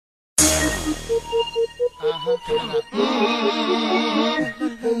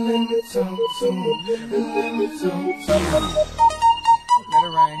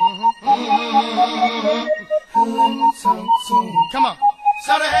Come on.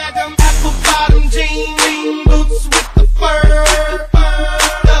 So they had them apple bottom jean boots with the fur.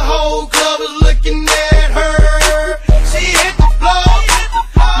 The whole club was looking at her. She hit the floor.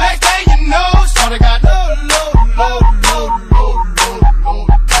 Next thing you know, so they got low.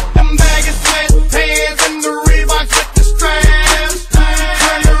 Them baggy sweatpants and the Reeboks with the straps.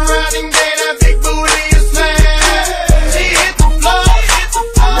 Turn around and gave that big booty a slam. She hit the floor.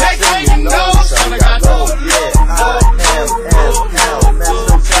 Next thing you know, so they got low.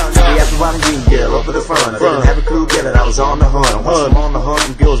 Over the front, I didn't have a clue yet that I was on the hunt. Once I'm on the hunt,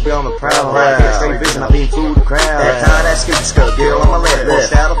 and girls be on the prowl. I get straight vision, I been through the crowd. That time, that skippy skirt, girl on my left,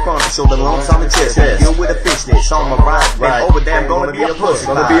 pushed out the front, so the lumps on the chest. Girl with a fishnets on my right, over there, I'm gonna be a pussy.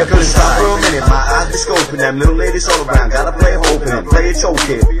 Couldn't stop for a minute, my eyes be scoping them little ladies all around. Gotta play hoping, play a choke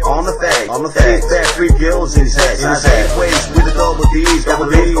it on the fag, back 3 girls in his ass. Sideways with a double D's, got a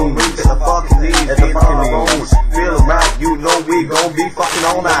lady gon' reach at the fucking knees, at the fucking knees. Feeling right, you know we gon' be fucking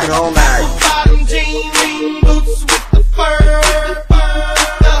all night, Bottom jean boots with the fur.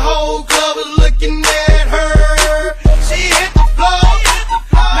 The whole club was looking at her. She hit the floor.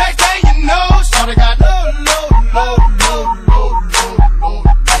 Next thing you know, so they got low.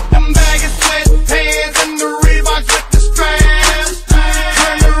 Them baggy sweatpants and the Reeboks with the straps.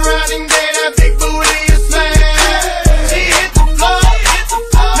 Turned around and gave that big booty a slam. She hit the floor.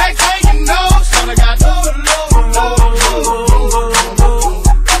 Next thing you know, so they got low.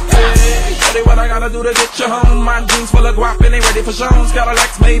 What I gotta do to get you home? My jeans full of guap and they ready for shows. Got a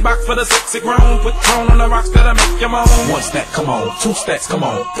Lex Maybach for the sexy grown. Put tone on the rocks that'll make you moan. 1 stack, come on. 2 stacks, come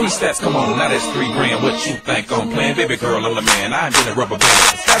on. 3 stacks, come on. Now that's 3 grand. What you think I'm playing? Baby girl, I'm the man. I ain't been a rubber band.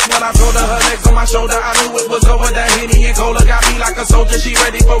 That's when I told her legs on my shoulder. I knew it was over. That Henny and Cola got me like a soldier. She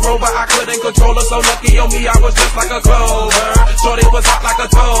ready for Rover. I couldn't control her. So lucky on me, I was just like a clover. Shorty was hot like a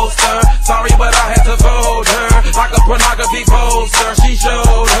toaster. Sorry, but I had to fold her. Like a pornography poster. She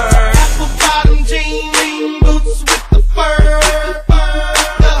showed her. Bottom jean boots with the fur.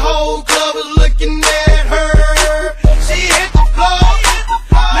 The whole club was looking at her. She hit the floor.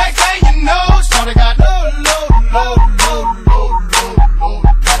 Next thing you know, so they got low.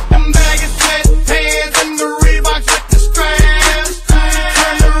 Them baggy sweatpants and the Reeboks with the straps.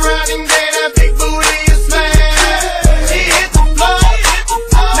 Turned around and gave that big booty a slam. She hit the floor.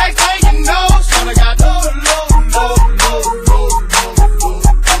 Next thing you know, so they got low.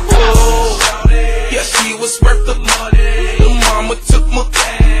 She was worth the money. The mama took my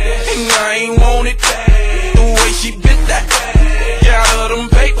cash, and I ain't want it back. The way she bit that ass, got her them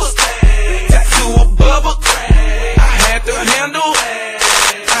papers, tattoo above her crack. I had to handle it.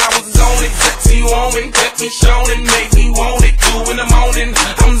 I was on it, sexy woman, kept me shown and made me want it. 2 in the morning,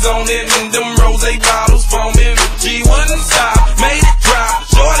 I'm zoning, and them rose bottles foaming. But she wouldn't stop, made it drop.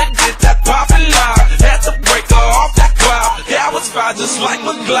 Shorty did that poppin' lock, had to break her off that cloud. Yeah, I was fine just like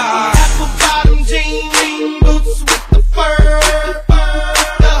McGlide.